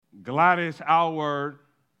Gladys Aylward,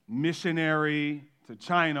 missionary to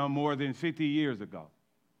China more than 50 years ago,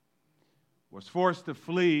 was forced to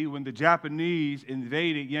flee when the Japanese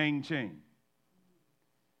invaded Yangqing.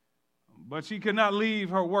 But she could not leave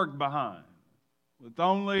her work behind. With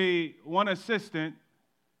only one assistant,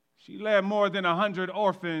 she led more than 100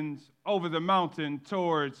 orphans over the mountain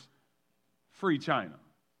towards free China.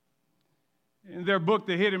 In their book,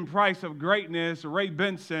 The Hidden Price of Greatness, Ray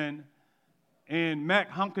Benson and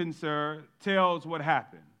Mac Hunkinser tells what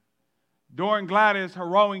happened. During Gladys'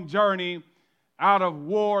 heroic journey out of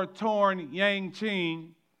war-torn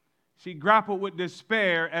Yangqing, she grappled with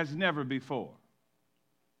despair as never before.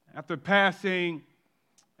 After passing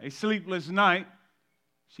a sleepless night,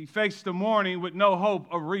 she faced the morning with no hope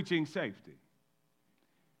of reaching safety.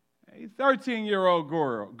 A 13-year-old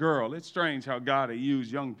girl, it's strange how God will use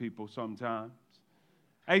young people sometimes.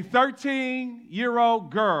 A 13-year-old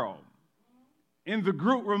girl in the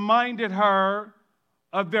group reminded her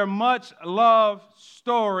of their much-loved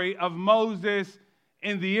story of Moses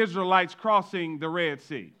and the Israelites crossing the Red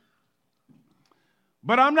Sea.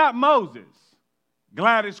 "But I'm not Moses,"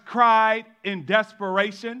 Gladys cried in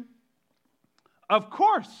desperation. "Of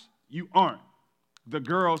course you aren't," the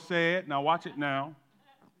girl said. Now watch it now.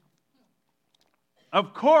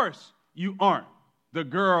 "Of course you aren't," the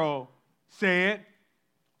girl said,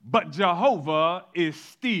 "but Jehovah is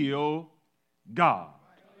still God."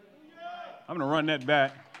 I'm going to run that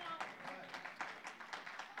back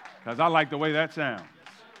because I like the way that sounds.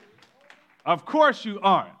 Of course you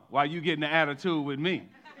aren't, while you getting the attitude with me.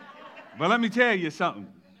 But let me tell you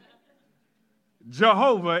something.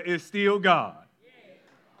 Jehovah is still God.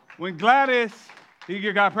 When Gladys, you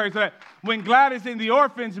give God praise for that. When Gladys and the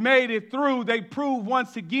orphans made it through, they proved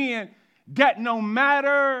once again that no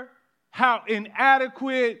matter how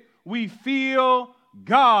inadequate we feel,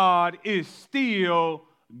 God is still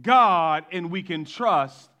God, and we can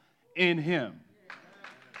trust in Him.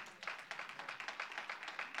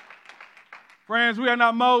 Friends, we are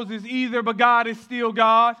not Moses either, but God is still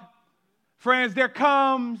God. Friends, there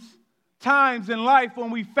comes times in life when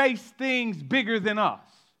we face things bigger than us.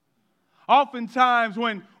 Oftentimes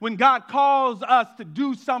when God calls us to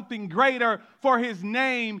do something greater for His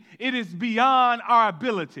name, it is beyond our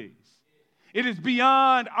abilities. It is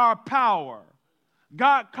beyond our power.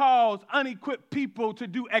 God calls unequipped people to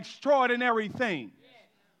do extraordinary things.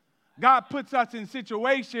 God puts us in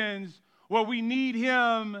situations where we need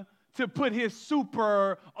Him to put His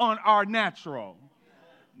super on our natural.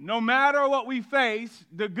 No matter what we face,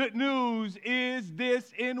 the good news is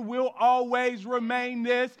this and will always remain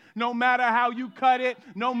this, no matter how you cut it,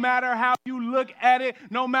 no matter how you look at it,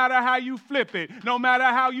 no matter how you flip it, no matter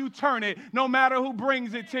how you turn it, no matter who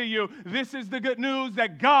brings it to you. This is the good news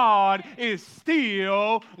that God is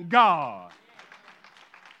still God.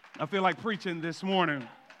 I feel like preaching this morning.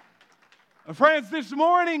 Friends, this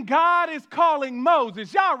morning, God is calling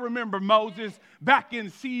Moses. Y'all remember Moses back in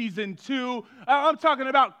season 2. I'm talking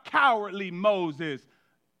about cowardly Moses.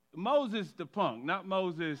 Moses the punk, not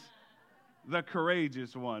Moses the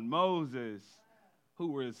courageous one. Moses who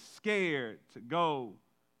was scared to go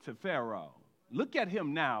to Pharaoh. Look at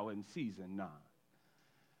him now in season 9.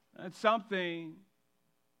 That's something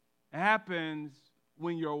happens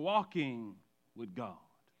when you're walking with God.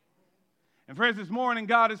 And friends, this morning,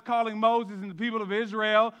 God is calling Moses and the people of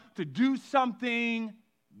Israel to do something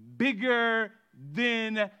bigger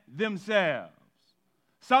than themselves.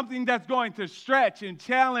 Something that's going to stretch and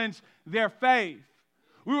challenge their faith.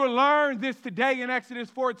 We will learn this today in Exodus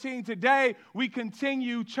 14. Today, we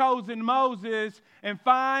continue chosen Moses and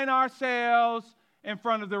find ourselves in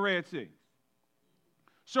front of the Red Sea.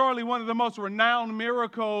 Surely one of the most renowned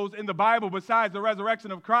miracles in the Bible besides the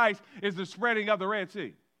resurrection of Christ is the spreading of the Red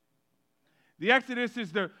Sea. The Exodus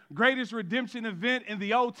is the greatest redemption event in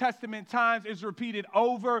the Old Testament times. It's repeated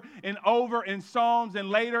over and over in Psalms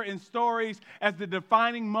and later in stories as the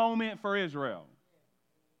defining moment for Israel.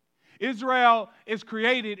 Israel is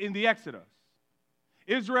created in the Exodus.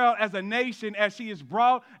 Israel as a nation, as she is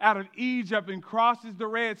brought out of Egypt and crosses the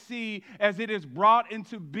Red Sea, as it is brought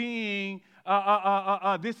into being,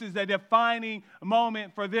 this is a defining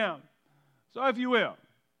moment for them. So if you will,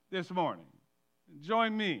 this morning,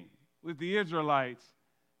 join me with the Israelites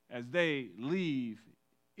as they leave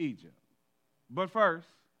Egypt. But first,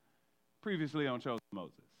 previously on Chosen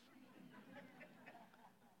Moses.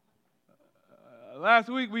 Last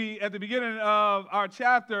week, at the beginning of our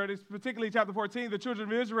chapter, this particularly chapter 14, the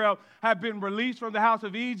children of Israel have been released from the house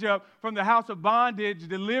of Egypt, from the house of bondage,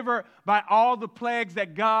 delivered by all the plagues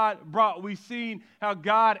that God brought. We've seen how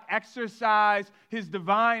God exercised His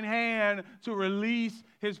divine hand to release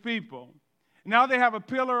His people. Now they have a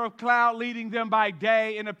pillar of cloud leading them by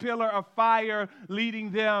day and a pillar of fire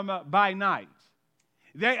leading them by night.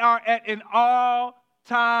 They are at an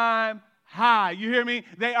all-time high. You hear me?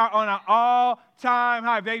 They are on an all-time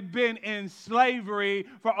high. They've been in slavery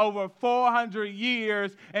for over 400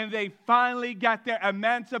 years, and they finally got their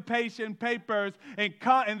emancipation papers, and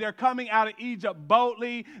they're coming out of Egypt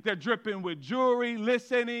boldly. They're dripping with jewelry,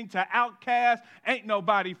 listening to Outkast. Ain't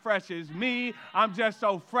nobody fresh as me. I'm just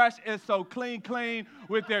so fresh and so clean,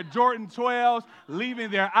 with their Jordan 12s,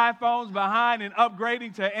 leaving their iPhones behind and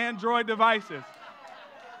upgrading to Android devices.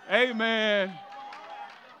 Amen.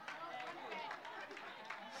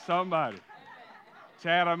 Somebody.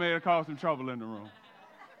 Chad, I may have caused some trouble in the room.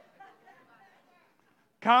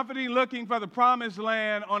 Confidently looking for the promised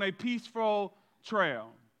land on a peaceful trail.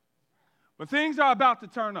 But things are about to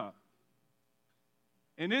turn up.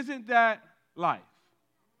 And isn't that life?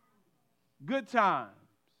 Good times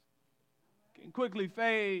can quickly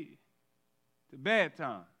fade to bad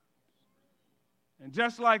times. And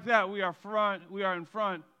just like that, we are in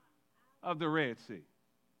front of the Red Sea.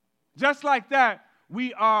 Just like that,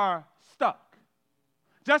 we are stuck.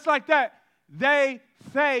 Just like that, they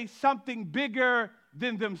face something bigger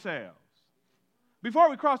than themselves. Before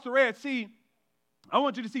we cross the Red Sea, I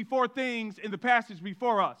want you to see 4 things in the passage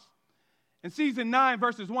before us. In season 9,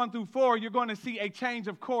 verses 1 through 4, you're going to see a change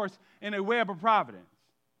of course in a web of providence.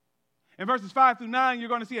 In verses 5 through 9, you're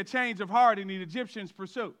going to see a change of heart in the Egyptians'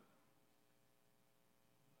 pursuit.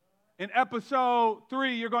 In episode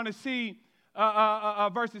 3, you're going to see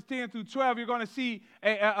verses 10 through 12, you're going to see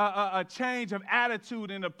a change of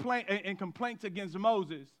attitude and complaints against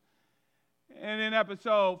Moses. And in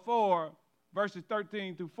episode 4, verses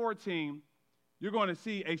 13 through 14, you're going to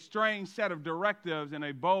see a strange set of directives and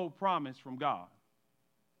a bold promise from God.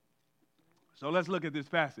 So let's look at this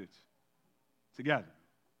passage together.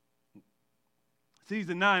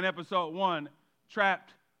 Season 9, episode 1,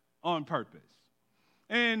 Trapped on Purpose.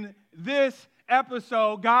 In this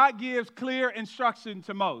episode, God gives clear instruction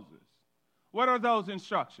to Moses. What are those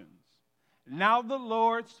instructions? Now the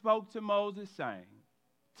Lord spoke to Moses, saying,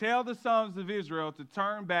 tell the sons of Israel to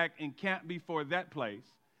turn back and camp before that place,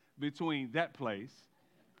 between that place,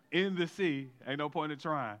 in the sea. Ain't no point in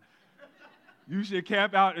trying. You should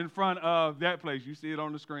camp out in front of that place. You see it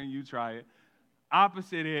on the screen, you try it.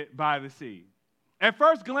 Opposite it by the sea. At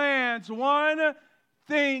first glance, one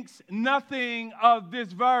thinks nothing of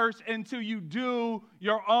this verse until you do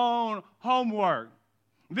your own homework.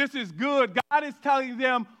 This is good. God is telling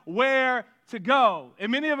them where to go.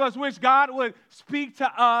 And many of us wish God would speak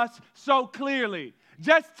to us so clearly.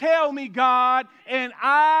 Just tell me, God, and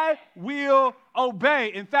I will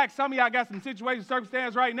obey. In fact, some of y'all got some situation,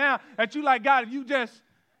 circumstance right now that you like, God, if you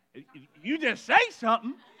just say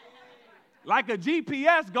something, like a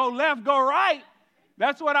GPS, go left, go right,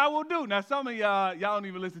 that's what I will do. Now, some of y'all don't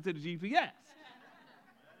even listen to the GPS.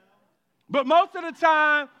 But most of the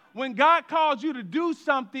time, when God calls you to do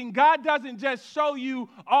something, God doesn't just show you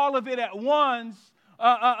all of it at once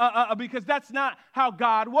because that's not how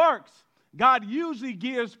God works. God usually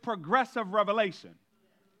gives progressive revelation.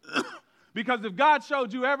 Because if God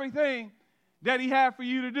showed you everything that he had for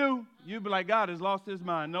you to do, you'd be like, God has lost his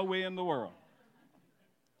mind. No way in the world.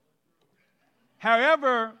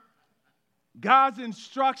 However, God's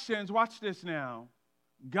instructions, watch this now,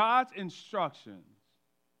 God's instructions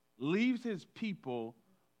leaves his people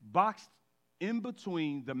boxed in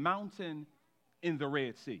between the mountain and the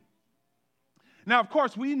Red Sea. Now, of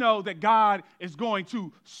course, we know that God is going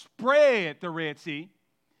to spread the Red Sea.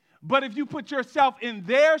 But if you put yourself in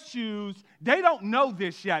their shoes, they don't know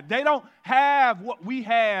this yet. They don't have what we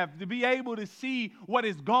have to be able to see what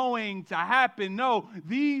is going to happen. No,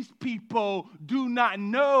 these people do not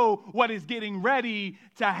know what is getting ready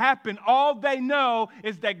to happen. All they know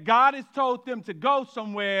is that God has told them to go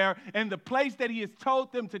somewhere, and the place that he has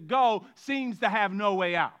told them to go seems to have no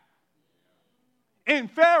way out.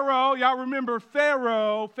 And Pharaoh, y'all remember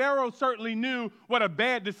Pharaoh certainly knew what a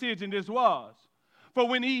bad decision this was. For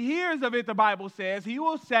when he hears of it, the Bible says, he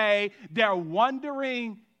will say, they're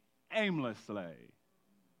wandering aimlessly.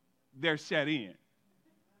 They're shut in.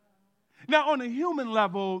 Now, on a human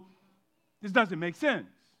level, this doesn't make sense.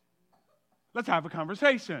 Let's have a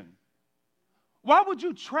conversation. Why would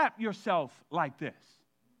you trap yourself like this?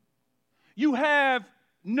 You have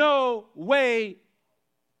no way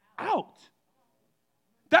out.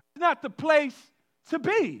 That's not the place to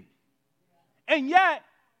be. And yet,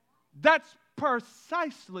 that's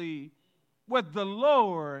precisely what the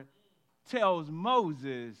Lord tells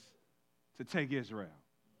Moses to take Israel.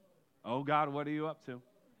 Oh God, what are you up to?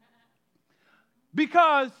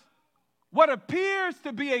 Because What appears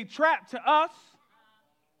to be a trap to us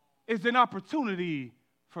is an opportunity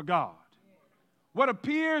for God. What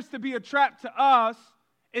appears to be a trap to us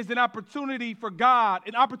is an opportunity for God.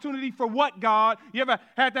 An opportunity for what, God? You ever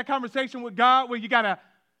had that conversation with God where you got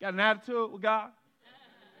an attitude with God?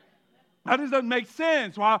 That just doesn't make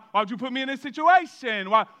sense. Why would you put me in this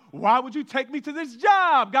situation? Why would you take me to this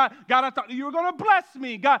job? God, I thought you were going to bless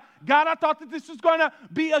me. God, I thought that this was going to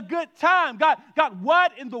be a good time. God,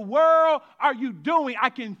 what in the world are you doing?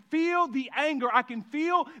 I can feel the anger. I can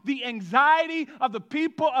feel the anxiety of the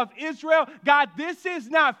people of Israel. God, this is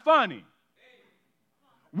not funny.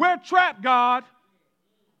 We're trapped, God.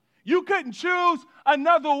 You couldn't choose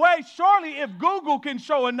another way. Surely if Google can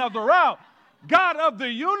show another route, God of the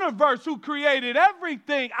universe who created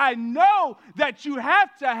everything, I know that you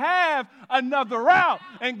have to have another route.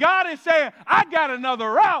 And God is saying, I got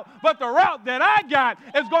another route, but the route that I got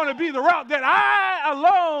is going to be the route that I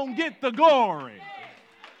alone get the glory.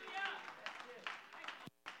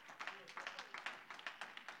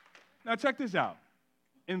 Now check this out.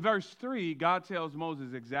 In verse 3, God tells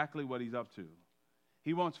Moses exactly what he's up to.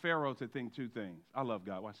 He wants Pharaoh to think two things. I love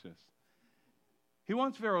God. Watch this. He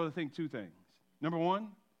wants Pharaoh to think two things. Number one,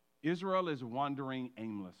 Israel is wandering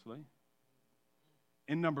aimlessly.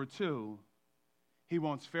 And number two, he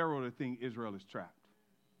wants Pharaoh to think Israel is trapped.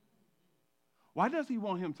 Why does he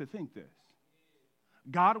want him to think this?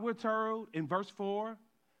 God, we're told in verse 4,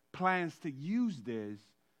 plans to use this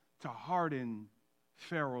to harden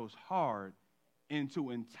Pharaoh's heart and to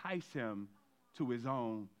entice him to his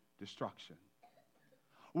own destruction.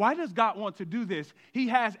 Why does God want to do this? He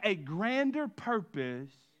has a grander purpose,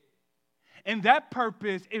 and that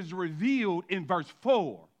purpose is revealed in verse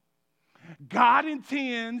 4. God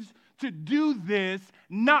intends to do this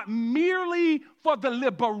not merely for the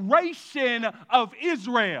liberation of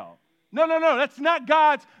Israel. No. That's not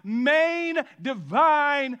God's main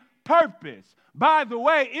divine purpose. By the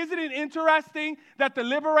way, isn't it interesting that the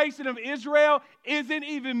liberation of Israel isn't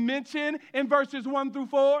even mentioned in verses 1 through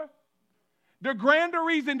 4? The grander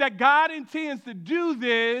reason that God intends to do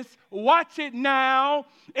this, watch it now,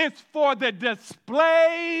 is for the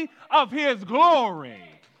display of his glory.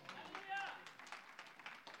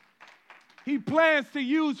 He plans to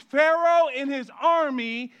use Pharaoh and his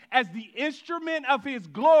army as the instrument of his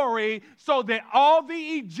glory so that all the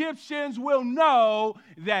Egyptians will know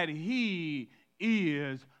that he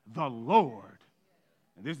is the Lord.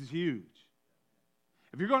 And this is huge.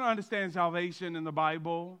 If you're going to understand salvation in the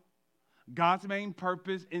Bible, God's main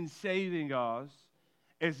purpose in saving us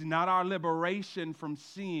is not our liberation from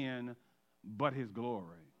sin, but his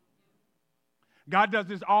glory. God does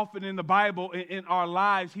this often in the Bible. In our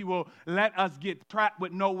lives, he will let us get trapped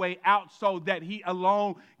with no way out so that he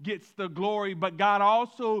alone gets the glory. But God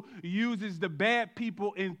also uses the bad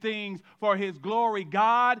people and things for his glory.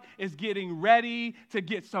 God is getting ready to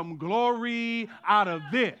get some glory out of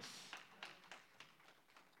this.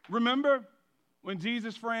 Remember when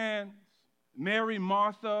Jesus' friends, Mary and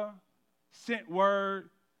Martha, sent word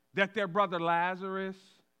that their brother Lazarus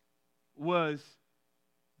was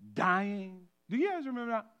dying? Do you guys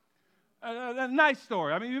remember that? A nice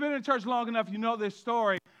story. I mean, you've been in church long enough, you know this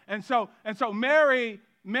story. And so Mary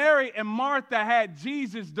and Martha had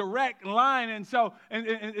Jesus' direct line. And so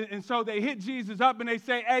they hit Jesus up and they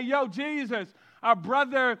say, hey, yo, Jesus, our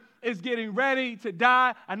brother is getting ready to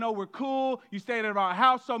die. I know we're cool. You stayed at our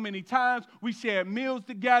house so many times. We shared meals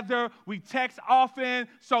together. We text often.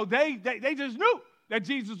 So they just knew that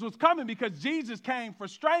Jesus was coming because Jesus came for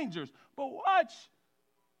strangers. But watch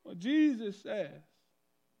what Jesus says.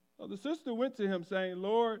 So the sister went to him saying,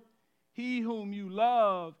 Lord, he whom you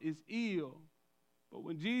love is ill. But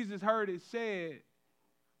when Jesus heard it said,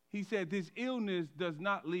 he said, this illness does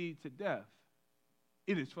not lead to death.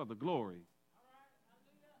 It is for the glory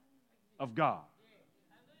of God,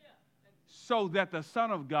 so that the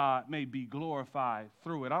Son of God may be glorified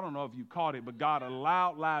through it. I don't know if you caught it, but God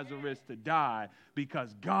allowed Lazarus to die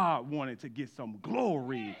because God wanted to get some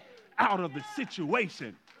glory out of the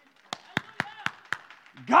situation.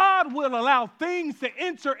 God will allow things to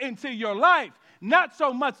enter into your life, not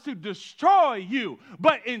so much to destroy you,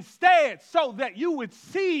 but instead so that you would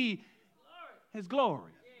see his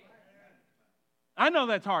glory. I know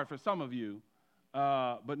that's hard for some of you.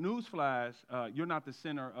 But newsflash, you're not the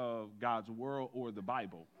center of God's world or the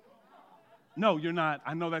Bible. No, you're not.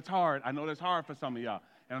 I know that's hard. I know that's hard for some of y'all.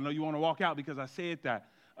 And I know you want to walk out because I said that.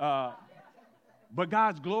 But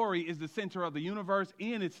God's glory is the center of the universe,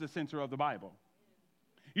 and it's the center of the Bible.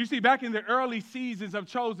 You see, back in the early seasons of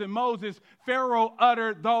chosen Moses, Pharaoh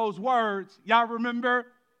uttered those words. Y'all remember?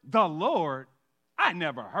 The Lord? I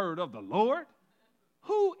never heard of the Lord.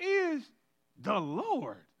 Who is The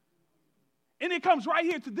Lord. And it comes right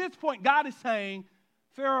here to this point. God is saying,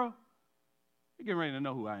 Pharaoh, you're getting ready to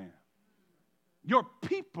know who I am. Your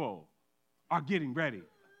people are getting ready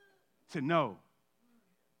to know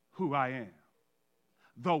who I am.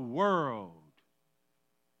 The world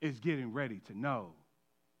is getting ready to know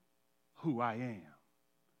who I am.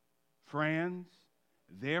 Friends,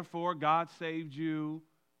 therefore God saved you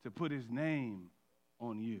to put his name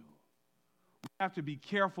on you. We have to be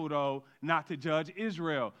careful, though, not to judge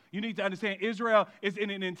Israel. You need to understand Israel is in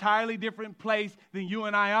an entirely different place than you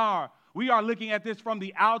and I are. We are looking at this from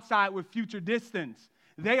the outside with future distance.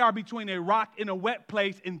 They are between a rock and a wet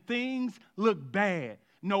place, and things look bad.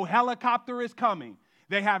 No helicopter is coming.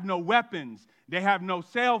 They have no weapons. They have no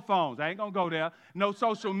cell phones. I ain't going to go there. No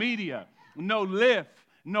social media. No Lyft.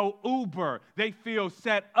 No Uber. They feel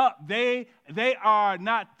set up. They are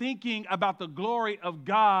not thinking about the glory of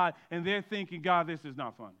God, and they're thinking, God, this is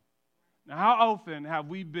not funny. Now, how often have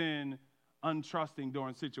we been untrusting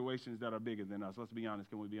during situations that are bigger than us? Let's be honest.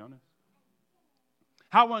 Can we be honest?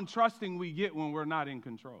 How untrusting we get when we're not in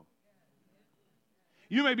control.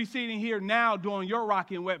 You may be sitting here now during your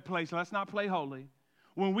rocky and wet place. Let's not play holy.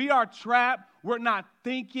 When we are trapped, we're not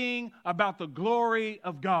thinking about the glory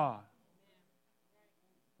of God.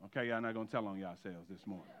 Okay, y'all not going to tell on yourselves this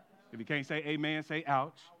morning. If you can't say amen, say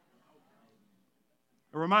ouch.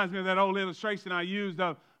 It reminds me of that old illustration I used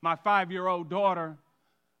of my 5-year-old daughter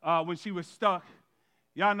when she was stuck.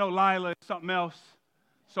 Y'all know Lila is something else.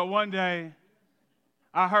 So one day,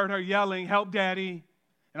 I heard her yelling, "Help, Daddy."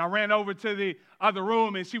 And I ran over to the other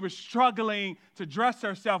room, and she was struggling to dress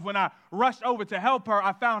herself. When I rushed over to help her,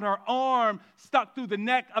 I found her arm stuck through the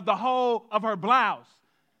neck of the hole of her blouse.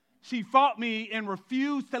 She fought me and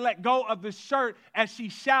refused to let go of the shirt as she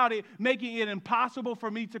shouted, making it impossible for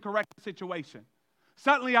me to correct the situation.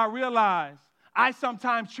 Suddenly, I realized I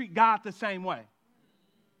sometimes treat God the same way.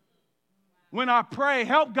 When I pray,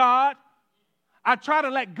 "Help, God," I try to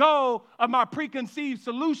let go of my preconceived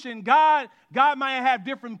solution. God might have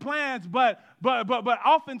different plans, but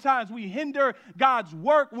oftentimes we hinder God's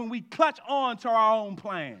work when we clutch on to our own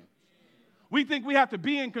plans. We think we have to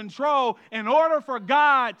be in control in order for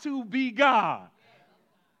God to be God.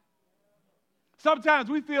 Sometimes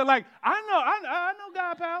we feel like, I know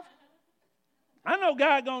God, pal. I know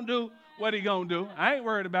God gonna do what he gonna do. I ain't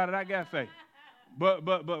worried about it. I got faith.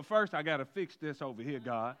 But first I gotta fix this over here,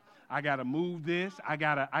 God. I gotta move this. I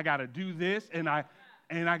gotta do this, and I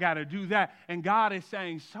gotta do that. And God is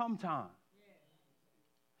saying, sometimes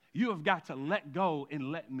you have got to let go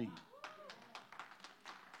and let me.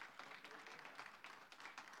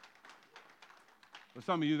 For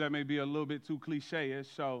some of you, that may be a little bit too cliche-ish,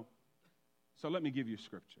 so let me give you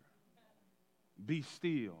scripture. Be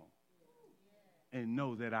still and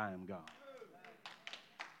know that I am God.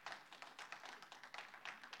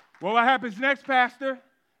 Well, what happens next, Pastor?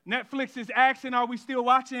 Netflix is asking, are we still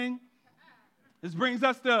watching? This brings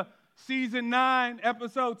us to season 9,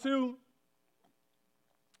 episode 2.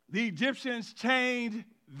 The Egyptians changed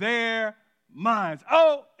their minds.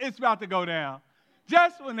 Oh, it's about to go down.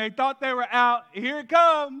 Just when they thought they were out, here it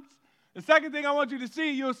comes. The second thing I want you to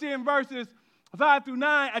see, you'll see in verses 5 through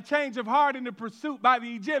 9, a change of heart in the pursuit by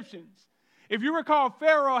the Egyptians. If you recall,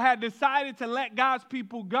 Pharaoh had decided to let God's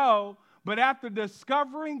people go, but after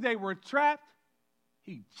discovering they were trapped,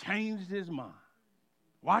 he changed his mind.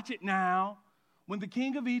 Watch it now. When the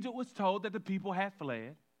king of Egypt was told that the people had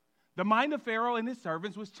fled, the mind of Pharaoh and his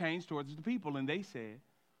servants was changed towards the people, and they said,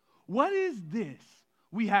 "What is this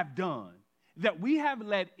we have done, that we have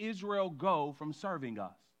let Israel go from serving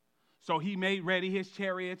us?" So he made ready his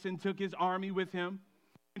chariots and took his army with him,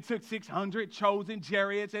 and took 600 chosen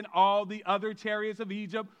chariots and all the other chariots of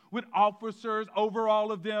Egypt with officers over all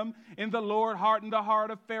of them. And the Lord hardened the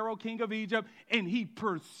heart of Pharaoh, king of Egypt, and he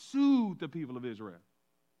pursued the people of Israel.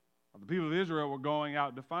 While the people of Israel were going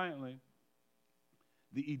out defiantly,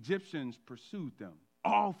 the Egyptians pursued them,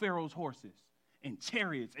 all Pharaoh's horses and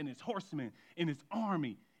chariots and his horsemen and his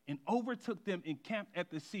army, and overtook them and camped at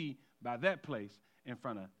the sea by that place in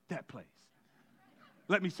front of that place.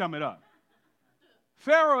 Let me sum it up.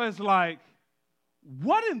 Pharaoh is like,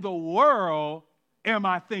 what in the world am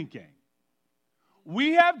I thinking?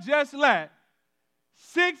 We have just let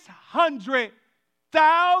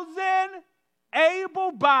 600,000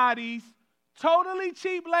 able bodies, totally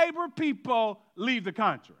cheap labor people leave the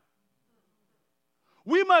country.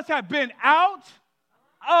 We must have been out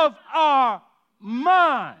of our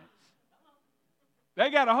minds. They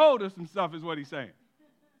got a hold of some stuff is what he's saying.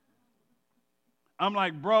 I'm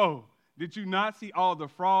like, bro, did you not see all the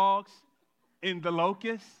frogs in the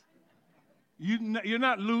locusts? You're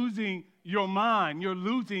not losing your mind. You're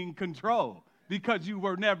losing control. because you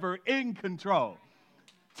were never in control.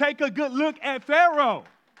 Take a good look at Pharaoh.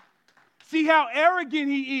 See how arrogant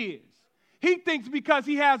he is. He thinks because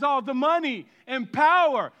he has all the money and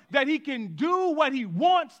power that he can do what he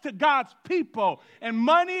wants to God's people. And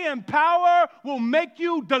money and power will make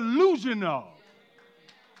you delusional.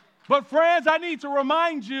 But friends, I need to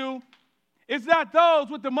remind you, it's not those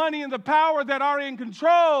with the money and the power that are in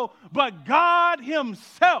control, but God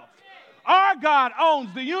himself. Our God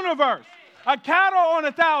owns the universe. A cattle on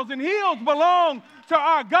 1,000 hills belong to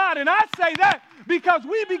our God. And I say that because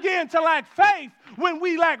we begin to lack faith when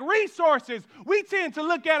we lack resources. We tend to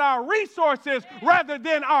look at our resources rather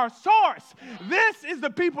than our source. This is the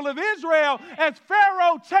people of Israel as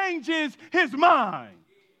Pharaoh changes his mind.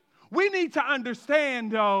 We need to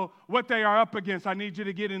understand, though, what they are up against. I need you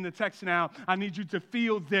to get in the text now. I need you to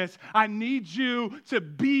feel this. I need you to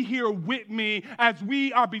be here with me as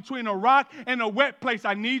we are between a rock and a wet place.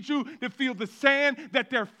 I need you to feel the sand that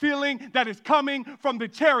they're feeling that is coming from the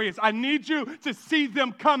chariots. I need you to see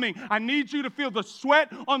them coming. I need you to feel the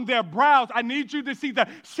sweat on their brows. I need you to see the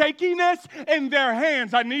shakiness in their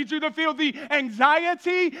hands. I need you to feel the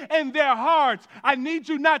anxiety in their hearts. I need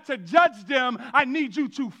you not to judge them. I need you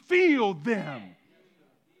to feel them.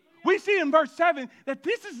 We see in verse 7 that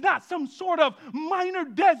this is not some sort of minor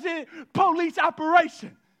desert police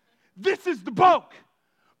operation. This is the bulk,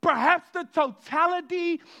 perhaps the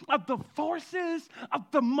totality of the forces of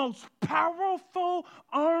the most powerful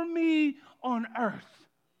army on earth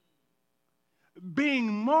being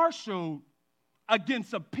marshaled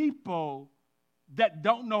against a people that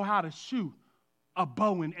don't know how to shoot a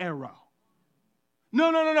bow and arrow.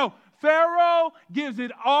 No. Pharaoh gives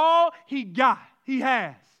it all he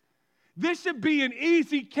has. This should be an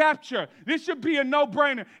easy capture. This should be a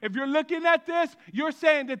no-brainer. If you're looking at this, you're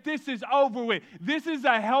saying that this is over with. This is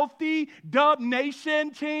a healthy Dub Nation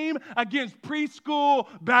team against preschool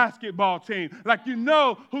basketball team. Like you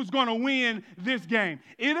know who's going to win this game.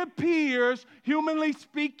 It appears, humanly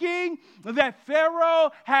speaking, that Pharaoh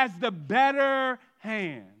has the better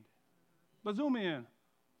hand. But zoom in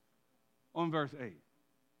on verse 8.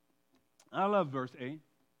 I love verse 8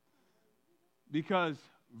 because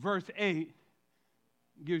verse 8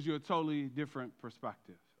 gives you a totally different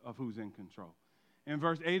perspective of who's in control. In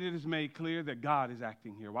verse 8, it is made clear that God is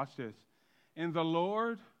acting here. Watch this. And the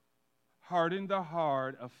Lord hardened the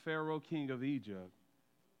heart of Pharaoh, king of Egypt,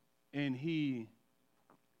 and he,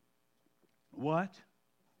 what?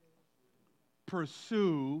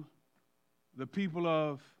 Pursue the people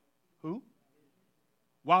of who?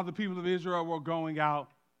 While the people of Israel were going out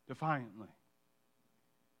defiantly.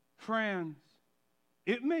 Friends,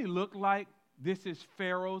 it may look like this is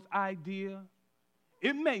Pharaoh's idea.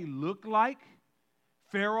 It may look like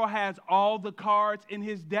Pharaoh has all the cards in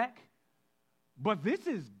his deck, but this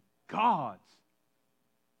is God's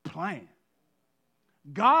plan.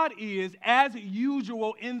 God is, as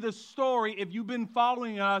usual in the story, if you've been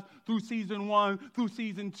following us through season 1, through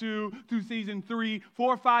season 2, through season 3,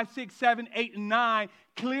 4, 5, 6, 7, 8, and 9,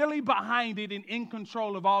 clearly behind it and in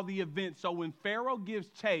control of all the events. So when Pharaoh gives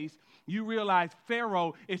chase, you realize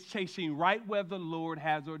Pharaoh is chasing right where the Lord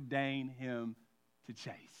has ordained him to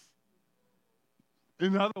chase.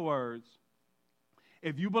 In other words,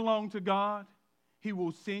 if you belong to God, he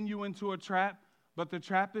will send you into a trap, but the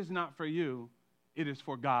trap is not for you. It is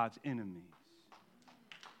for God's enemies.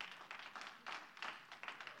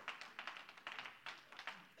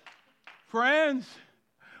 Friends,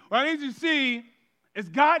 what I need you to see is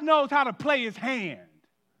God knows how to play his hand.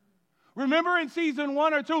 Remember in season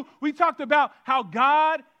 1 or 2, we talked about how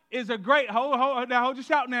God is a great, hold your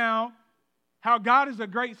shout now, how God is a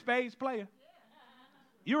great spades player.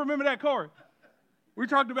 You remember that chorus? We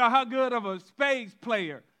talked about how good of a spades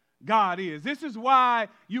player God is. This is why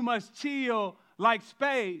you must chill like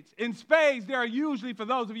spades. In spades, there are usually, for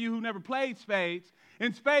those of you who never played spades,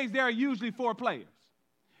 in spades, there are usually 4 players.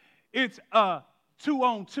 It's a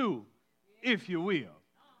 2-on-2, if you will.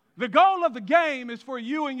 The goal of the game is for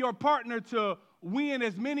you and your partner to win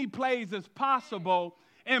as many plays as possible,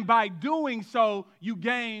 and by doing so, you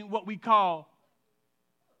gain what we call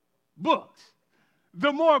books.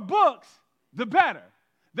 The more books, the better.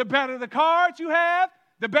 The better the cards you have,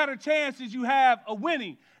 the better chances you have of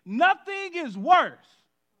winning. Nothing is worse.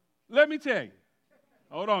 Let me tell you.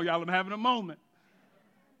 Hold on, y'all, I'm having a moment.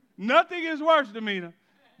 Nothing is worse, Damina,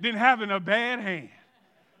 than having a bad hand.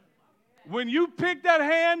 When you pick that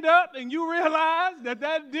hand up and you realize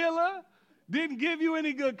that dealer didn't give you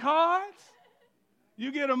any good cards,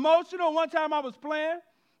 you get emotional. One time I was playing,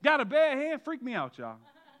 got a bad hand, freaked me out, y'all,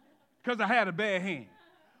 because I had a bad hand.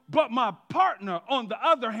 But my partner, on the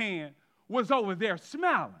other hand, was over there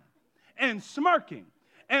smiling. and smirking.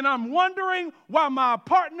 And I'm wondering why my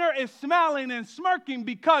partner is smiling and smirking,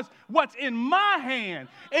 because what's in my hand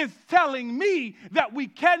is telling me that we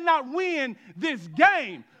cannot win this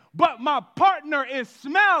game. But my partner is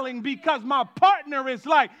smiling because my partner is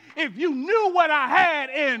like, if you knew what I had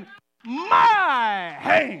in my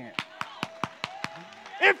hand,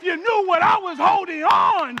 if you knew what I was holding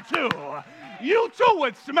on to, you too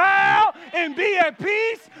would smile and be at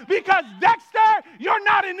peace, because Dexter, you're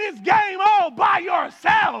not in this game all by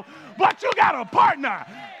yourself, but you got a partner.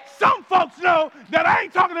 Some folks know that I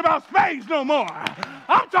ain't talking about spades no more.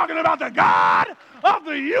 I'm talking about the God of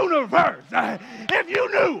the universe. If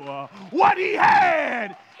you knew what he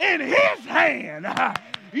had in his hand,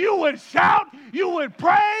 you would shout, you would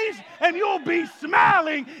praise, and you'll be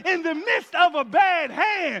smiling in the midst of a bad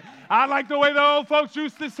hand. I like the way the old folks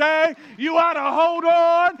used to say, you ought to hold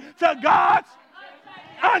on to God's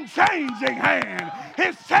unchanging hand.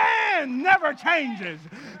 His hand never changes.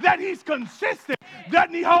 That he's consistent.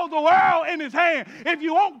 Doesn't he hold the world in his hand? If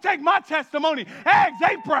you won't take my testimony, ask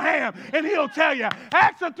Abraham and he'll tell you.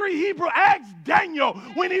 Ask the three Hebrew, ask Daniel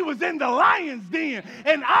when he was in the lion's den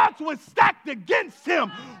and odds was stacked against him.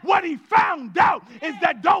 What he found out is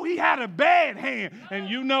that though he had a bad hand, and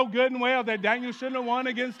you know good and well that Daniel shouldn't have won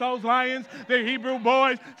against those lions, the Hebrew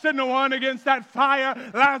boys shouldn't have won against that fire,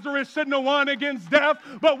 Lazarus shouldn't have won against death,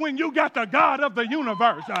 but when you got the God of the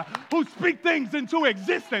universe who speaks things into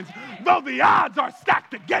existence, though the odds are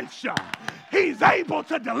stacked against you, he's able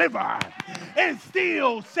to deliver and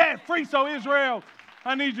still set free. So Israel,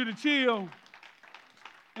 I need you to chill.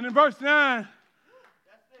 And in verse 9,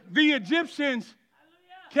 the Egyptians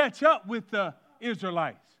catch up with the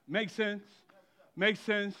Israelites. Makes sense. Makes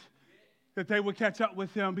sense that they would catch up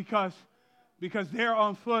with them because they're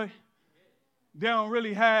on foot. They don't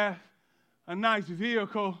really have a nice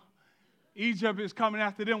vehicle. Egypt is coming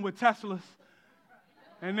after them with Teslas,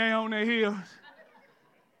 and they on their heels.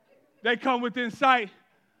 They come within sight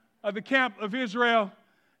of the camp of Israel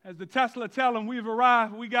as the Tesla tell them, we've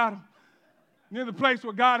arrived, we got them. Near the place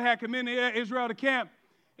where God had commanded Israel to camp.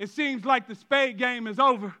 It seems like the spade game is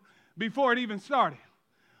over before it even started.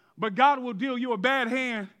 But God will deal you a bad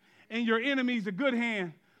hand and your enemies a good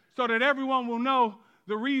hand, so that everyone will know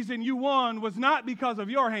the reason you won was not because of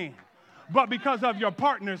your hand, but because of your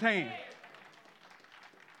partner's hand.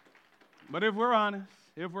 But if we're honest,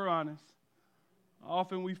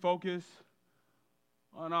 often we focus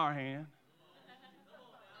on our hand.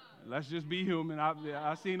 Let's just be human.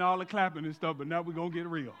 I've seen all the clapping and stuff, but now we're going to get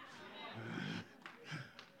real.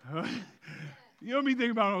 You don't be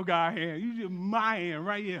thinking about no God's hand. You just my hand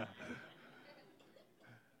right here.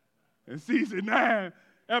 In season 9,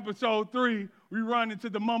 episode 3, we run into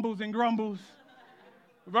the mumbles and grumbles.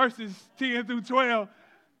 Verses 10 through 12,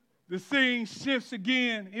 the scene shifts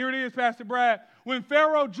again. Here it is, Pastor Brad. When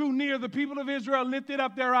Pharaoh drew near, the people of Israel lifted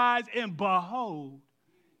up their eyes, and behold,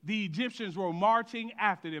 the Egyptians were marching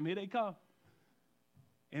after them. Here they come.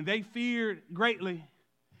 And they feared greatly.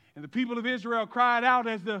 And the people of Israel cried out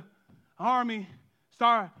as the army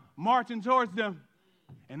started marching towards them.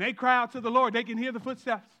 And they cried out to the Lord. They can hear the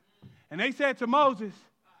footsteps. And they said to Moses,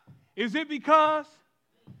 is it because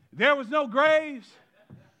there was no graves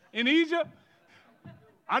in Egypt?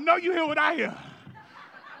 I know you hear what I hear.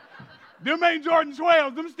 Them ain't Jordan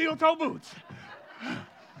 12s, them steel-toe boots.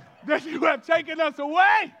 That you have taken us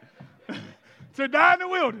away to die in the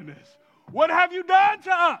wilderness. What have you done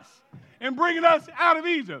to us in bringing us out of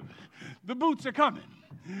Egypt? The boots are coming.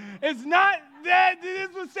 It's not that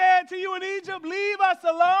this was said to you in Egypt, leave us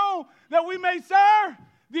alone that we may serve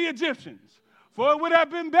the Egyptians. For it would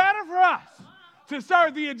have been better for us to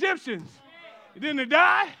serve the Egyptians than to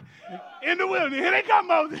die in the wilderness. Here they come,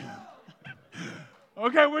 Moses.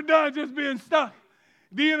 Okay, we're done just being stuck.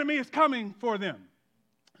 The enemy is coming for them.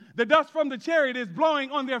 The dust from the chariot is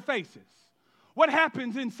blowing on their faces. What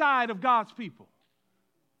happens inside of God's people?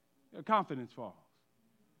 Their confidence falls.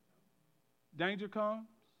 Danger comes,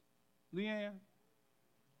 Leanne,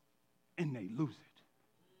 and they lose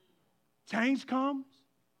it. Change comes,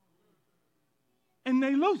 and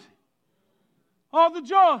they lose it. All the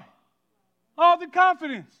joy, all the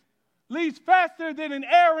confidence leaves faster than an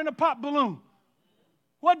air in a pop balloon.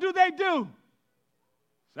 What do?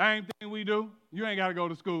 Same thing we do. You ain't got to go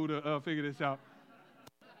to school to figure this out.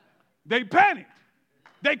 They panic.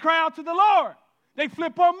 They cry out to the Lord. They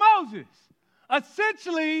flip on Moses.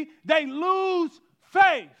 Essentially, they lose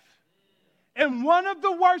faith. And one of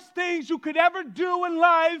the worst things you could ever do in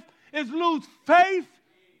life is lose faith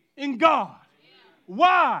in God.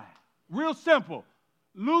 Why? Real simple.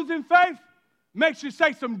 Losing faith makes you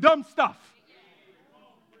say some dumb stuff.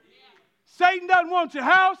 Satan doesn't want your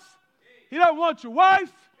house. He doesn't want your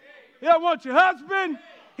wife. He doesn't want your husband.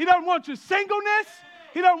 He doesn't want your singleness.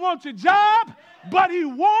 He doesn't want your job. But he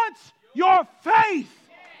wants your faith.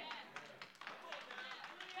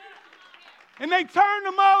 And they turned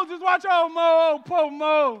to Moses. Watch, oh, Mo, oh, poor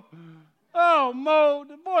Mo. Oh, Mo,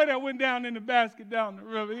 the boy that went down in the basket down the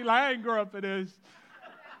river. He like, I ain't grow up for this.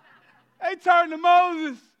 They turned to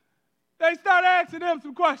Moses. They start asking him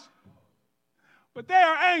some questions. But they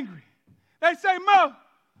are angry. They say, Mo,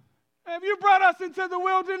 have you brought us into the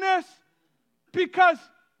wilderness because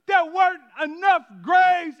there weren't enough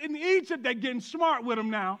graves in Egypt? They're getting smart with them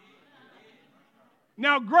now.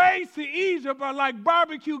 Now, graves to Egypt are like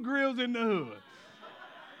barbecue grills in the hood.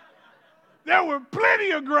 There were plenty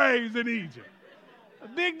of graves in Egypt. A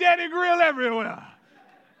Big Daddy grill everywhere.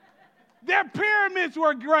 Their pyramids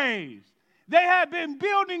were graves. They had been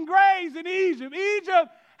building graves in Egypt. Egypt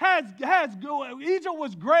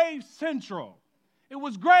was grave central. It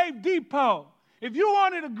was grave depot. If you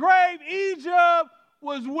wanted a grave, Egypt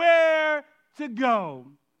was where to go.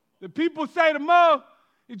 The people say to Mo,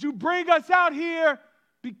 did you bring us out here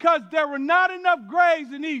because there were not enough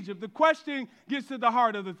graves in Egypt? The question gets to the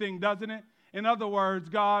heart of the thing, doesn't it? In other words,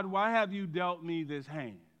 God, why have you dealt me this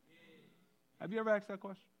hand? Have you ever asked that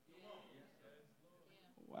question?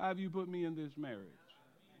 Why have you put me in this marriage?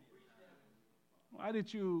 Why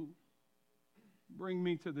did you bring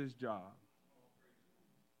me to this job?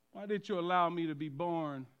 Why did you allow me to be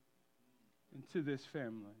born into this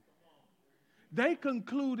family? They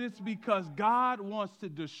conclude it's because God wants to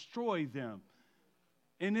destroy them.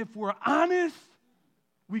 And if we're honest,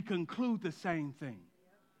 we conclude the same thing.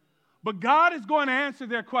 But God is going to answer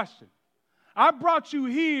their question. I brought you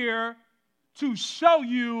here to show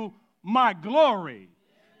you my glory.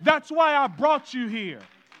 That's why I brought you here.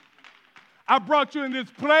 I brought you in this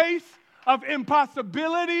place of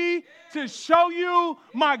impossibility to show you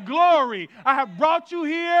my glory. I have brought you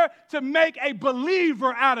here to make a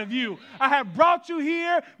believer out of you. I have brought you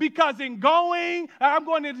here because in going, I'm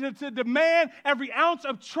going to demand every ounce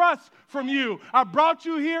of trust from you. I brought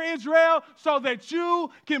you here, Israel, so that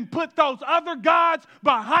you can put those other gods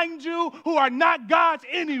behind you who are not gods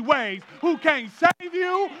anyways, who can't save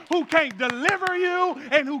you, who can't deliver you,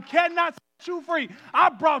 and who cannot you free. I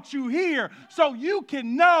brought you here so you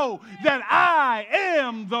can know that I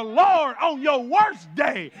am the Lord. On your worst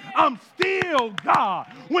day, I'm still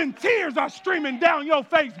God. When tears are streaming down your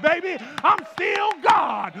face, baby, I'm still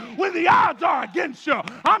God. When the odds are against you,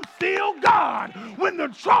 I'm still God. When the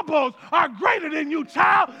troubles are greater than you,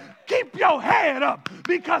 child, keep your head up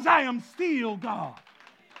because I am still God.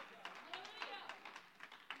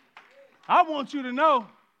 I want you to know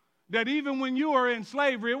that even when you were in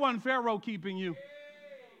slavery, it wasn't Pharaoh keeping you.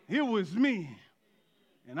 It was me.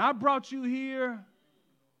 And I brought you here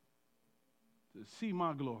to see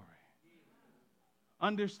my glory.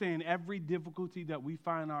 Understand every difficulty that we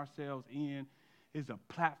find ourselves in is a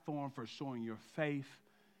platform for showing your faith,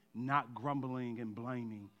 not grumbling and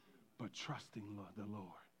blaming, but trusting the Lord.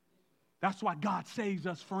 That's why God saves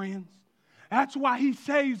us, friends. That's why he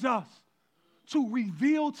saves us, to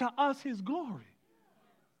reveal to us his glory.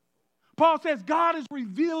 Paul says God is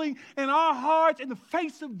revealing in our hearts, in the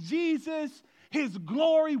face of Jesus, his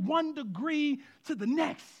glory 1 degree to the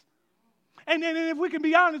next. And then if we can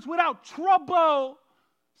be honest, without trouble,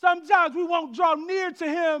 sometimes we won't draw near to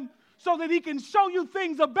him so that he can show you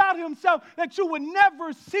things about himself that you would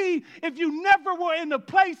never see if you never were in the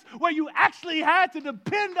place where you actually had to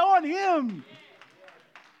depend on him.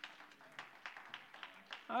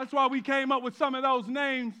 That's why we came up with some of those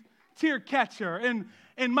names, Tear Catcher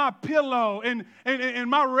and my pillow, and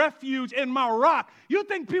my refuge, and my rock. You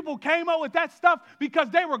think people came up with that stuff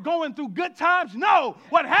because they were going through good times? No.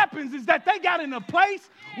 What happens is that they got in a place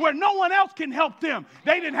where no one else can help them.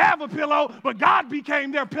 They didn't have a pillow, but God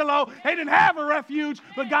became their pillow. They didn't have a refuge,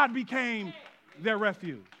 but God became their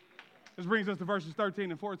refuge. This brings us to verses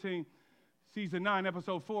 13 and 14. Season 9,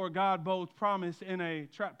 episode 4, God bodes promise in a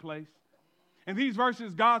trap place. In these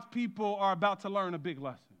verses, God's people are about to learn a big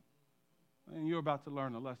lesson. And you're about to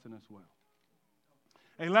learn a lesson as well.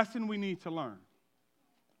 A lesson we need to learn.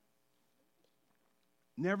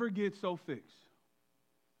 Never get so fixed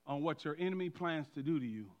on what your enemy plans to do to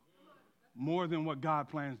you more than what God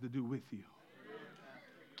plans to do with you.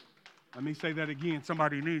 Let me say that again.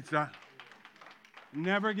 Somebody needs that.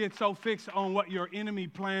 Never get so fixed on what your enemy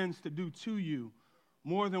plans to do to you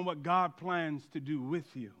more than what God plans to do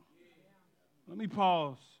with you. Let me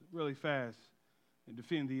pause really fast and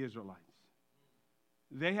defend the Israelites.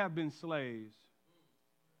 They have been slaves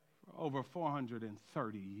for over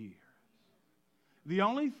 430 years. The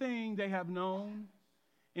only thing they have known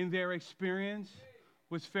in their experience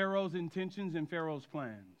was Pharaoh's intentions and Pharaoh's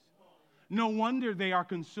plans. No wonder they are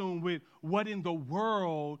consumed with what in the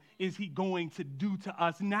world is he going to do to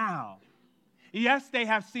us now? Yes, they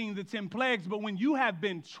have seen the 10 plagues, but when you have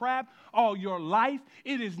been trapped all your life,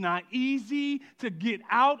 it is not easy to get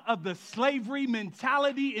out of the slavery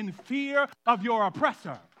mentality and fear of your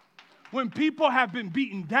oppressor. When people have been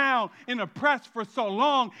beaten down and oppressed for so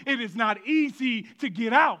long, it is not easy to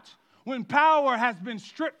get out. When power has been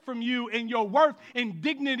stripped from you and your worth and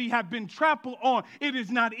dignity have been trampled on, it is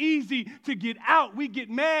not easy to get out. We get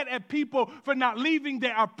mad at people for not leaving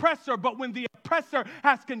their oppressor, but when the oppressor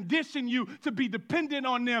has conditioned you to be dependent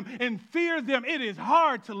on them and fear them, it is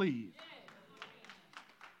hard to leave.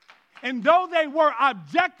 And though they were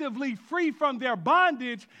objectively free from their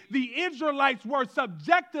bondage, the Israelites were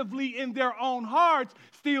subjectively in their own hearts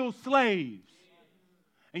still slaves.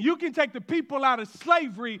 And you can take the people out of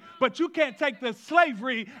slavery, but you can't take the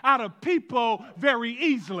slavery out of people very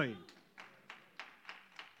easily.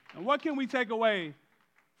 And what can we take away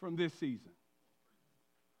from this season?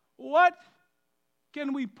 What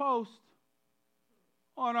can we post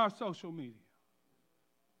on our social media?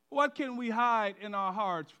 What can we hide in our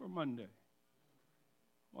hearts for Monday?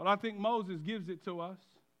 Well, I think Moses gives it to us.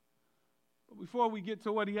 But before we get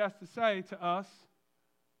to what he has to say to us,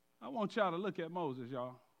 I want y'all to look at Moses,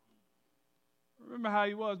 y'all. Remember how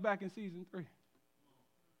he was back in season 3?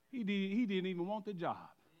 He didn't even want the job.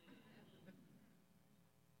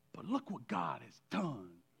 But look what God has done.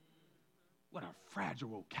 What a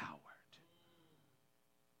fragile coward.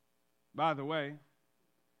 By the way,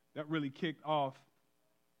 that really kicked off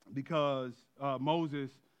because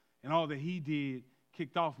Moses and all that he did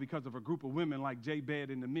kicked off because of a group of women like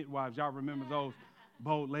Jabed and the midwives. Y'all remember those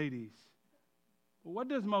bold ladies. But what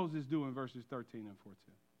does Moses do in verses 13 and 14?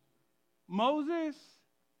 Moses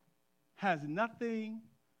has nothing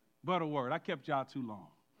but a word. I kept y'all too long.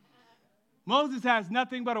 Moses has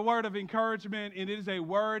nothing but a word of encouragement, and it is a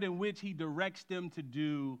word in which he directs them to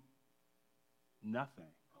do nothing.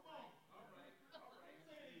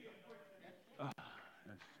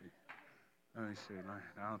 Let me see.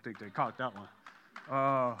 I don't think they caught that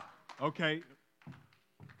one. Okay.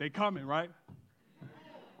 They coming, right?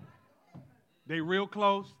 They real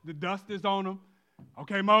close. The dust is on them.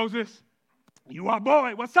 Okay, Moses, you our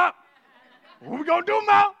boy. What's up? What we going to do,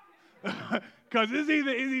 Mo? Because it's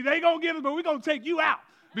either they going to get us, but we're going to take you out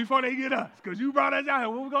before they get us. Because you brought us out here.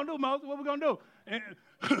 What we going to do, Moses? What we going to do?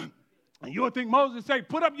 And you would think Moses say,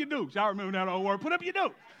 put up your dukes. Y'all remember that old word. Put up your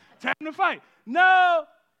dukes. Time to fight. No,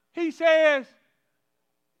 he says,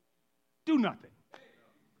 do nothing.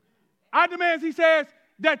 I demand, he says,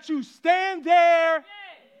 that you stand there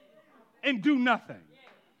and do nothing.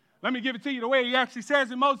 Let me give it to you the way he actually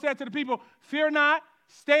says it. Moses said to the people, fear not,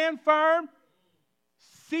 stand firm,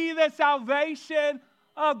 see the salvation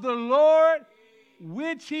of the Lord,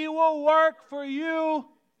 which he will work for you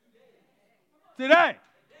today.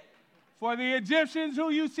 For the Egyptians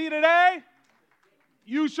who you see today,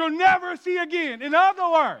 you shall never see again. In other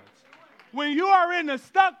words, when you are in a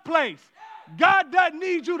stuck place, God doesn't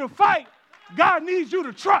need you to fight. God needs you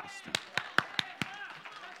to trust.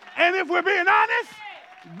 And if we're being honest,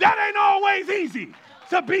 that ain't always easy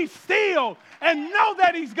to be still and know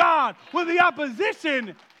that he's God when the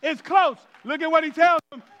opposition is close. Look at what he tells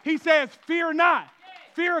them. He says, fear not.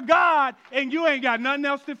 Fear God, and you ain't got nothing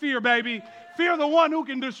else to fear, baby. Fear the one who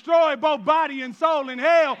can destroy both body and soul in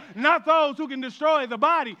hell, not those who can destroy the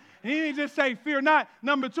body. And he didn't just say, fear not.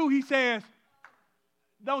 Number 2, he says,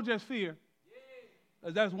 don't just fear.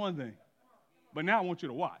 That's one thing. But now I want you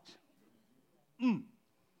to watch.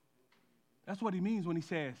 That's what he means when he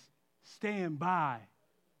says, stand by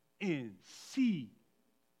and see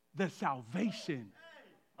the salvation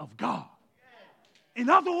of God. In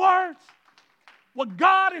other words, what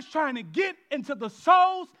God is trying to get into the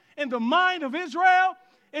souls and the mind of Israel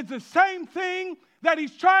is the same thing that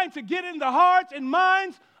he's trying to get in the hearts and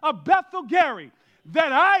minds of Bethel Gary,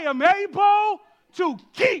 that I am able to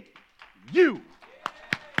keep you.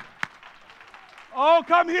 Oh,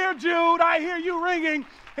 come here, Jude. I hear you ringing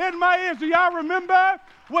in my ears. Do y'all remember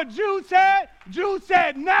what Jude said? Jude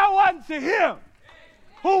said, now unto him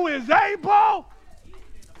who is able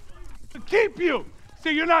to keep you.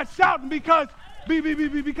 See, you're not shouting because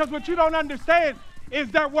what you don't understand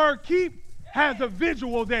is that word keep has a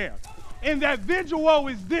visual there. And that visual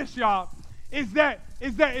is this, y'all, is that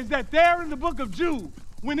there in the book of Jude,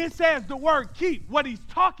 when it says the word keep, what he's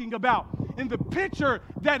talking about in the picture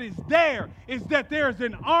that is there is that there's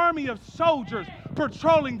an army of soldiers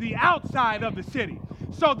patrolling the outside of the city,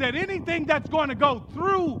 so that anything that's going to go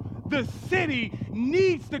through the city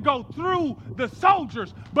needs to go through the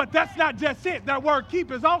soldiers. But that's not just it. That word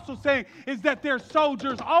keep is also saying is that there's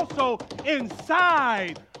soldiers also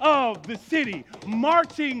inside of the city,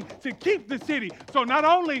 marching to keep the city. So not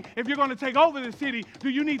only if you're going to take over the city, do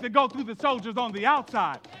you need to go through the soldiers on the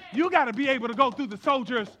outside, you got to be able to go through the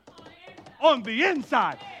soldiers on the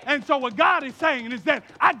inside. And so what God is saying is that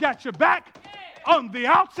I got your back on the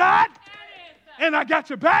outside, and I got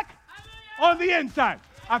your back on the inside.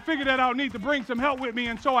 I figured that I would need to bring some help with me,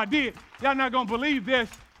 and so I did. Y'all not going to believe this,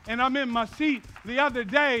 and I'm in my seat. The other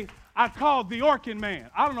day, I called the Orkin man.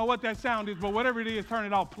 I don't know what that sound is, but whatever it is, turn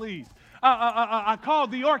it off, please. I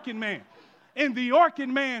called the Orkin man, and the Orkin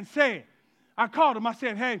man said, I called him, I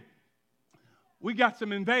said, hey, we got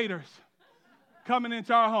some invaders coming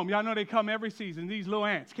into our home. Y'all know they come every season. These little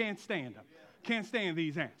ants, can't stand them. Can't stand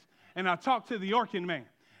these ants. And I talked to the Orkin man,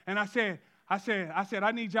 and I said,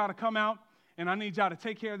 I need y'all to come out, and I need y'all to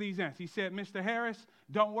take care of these ants. He said, Mr. Harris,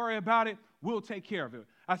 don't worry about it. We'll take care of it.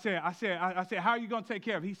 I said, how are you going to take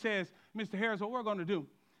care of it? He says, Mr. Harris, what we're going to do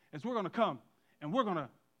is we're going to come, and we're going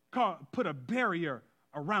to put a barrier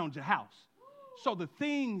around your house. So the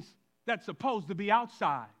things that's supposed to be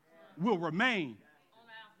outside will remain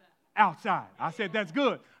outside. I said, that's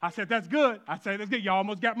good. I said, that's good. I said, that's good. Y'all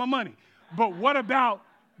almost got my money. But what about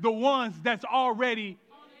the ones that's already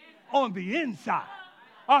on the inside?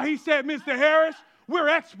 He said, Mr. Harris, we're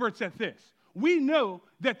experts at this. We know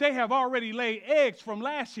that they have already laid eggs from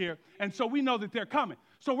last year, and so we know that they're coming.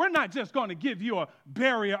 So we're not just going to give you a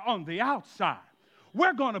barrier on the outside.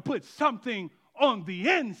 We're going to put something on the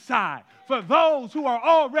inside for those who are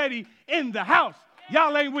already in the house.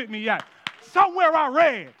 Y'all ain't with me yet. Somewhere I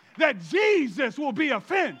read that Jesus will be a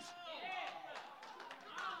fence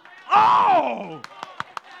all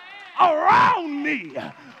around me.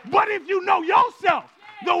 But if you know yourself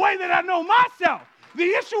the way that I know myself, the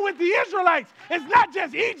issue with the Israelites is not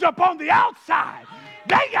just Egypt on the outside.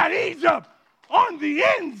 They got Egypt on the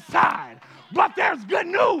inside. But there's good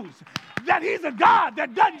news that he's a God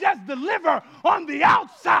that doesn't just deliver on the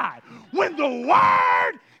outside. When the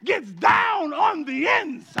word gets down on the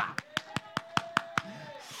inside,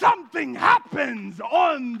 something happens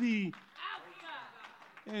on the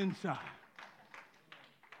inside.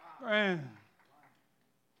 Friend,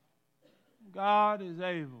 God is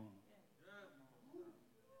able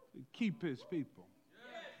to keep his people.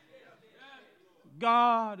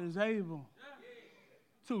 God is able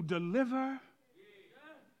to deliver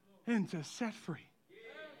and to set free.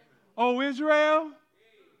 O Israel,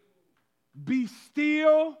 be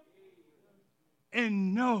still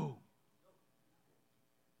and know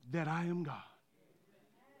that I am God.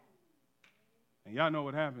 And y'all know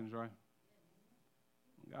what happens, right?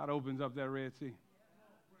 God opens up that Red Sea.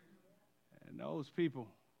 And those people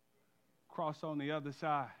cross on the other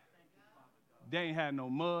side. They ain't had no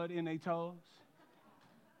mud in their toes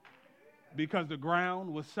because the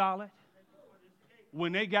ground was solid.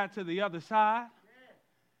 When they got to the other side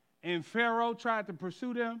and Pharaoh tried to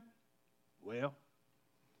pursue them, well,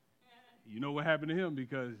 you know what happened to him,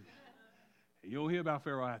 because you don't hear about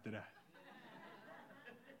Pharaoh after that.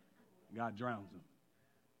 God drowns him.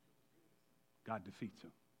 God defeats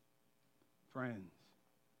him. Friends,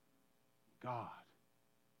 God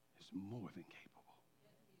is more than capable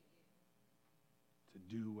to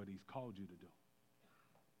do what he's called you to do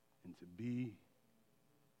and to be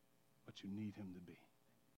what you need him to be.